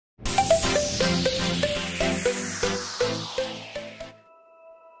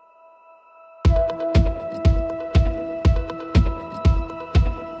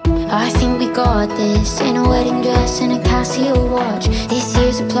I think we got this, in a wedding dress and a Casio watch. This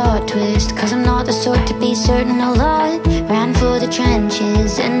year's a plot twist, cause I'm not the sort to be certain a lot. Ran for the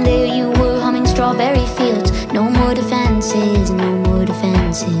trenches, and there you were humming strawberry fields. No more defenses, no more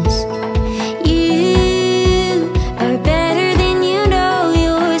defenses. You are better than you know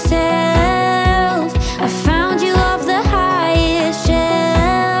yourself. I found you off the highest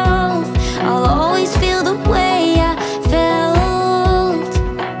shelf. I'll always feel the way I felt.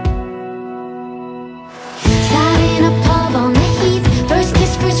 Sat in a pub on the Heath, first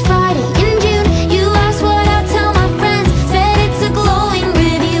kiss, first Friday in June. You asked what I'd tell my friends, said it's a glowing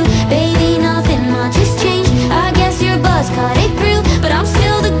review. Baby, nothing much has changed, I guess your buzz cut it through. But I'm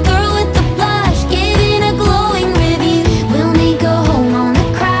still the girl with the blush, giving a glowing review. We'll make a home on the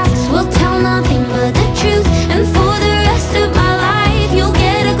crafts, we'll tell nothing but the truth. And for the rest of my life, you'll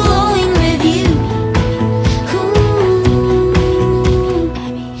get a glowing review. Ooh.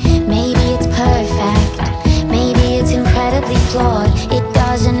 Maybe it's perfect, maybe it's incredibly flawed. It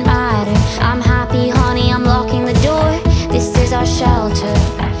doesn't matter.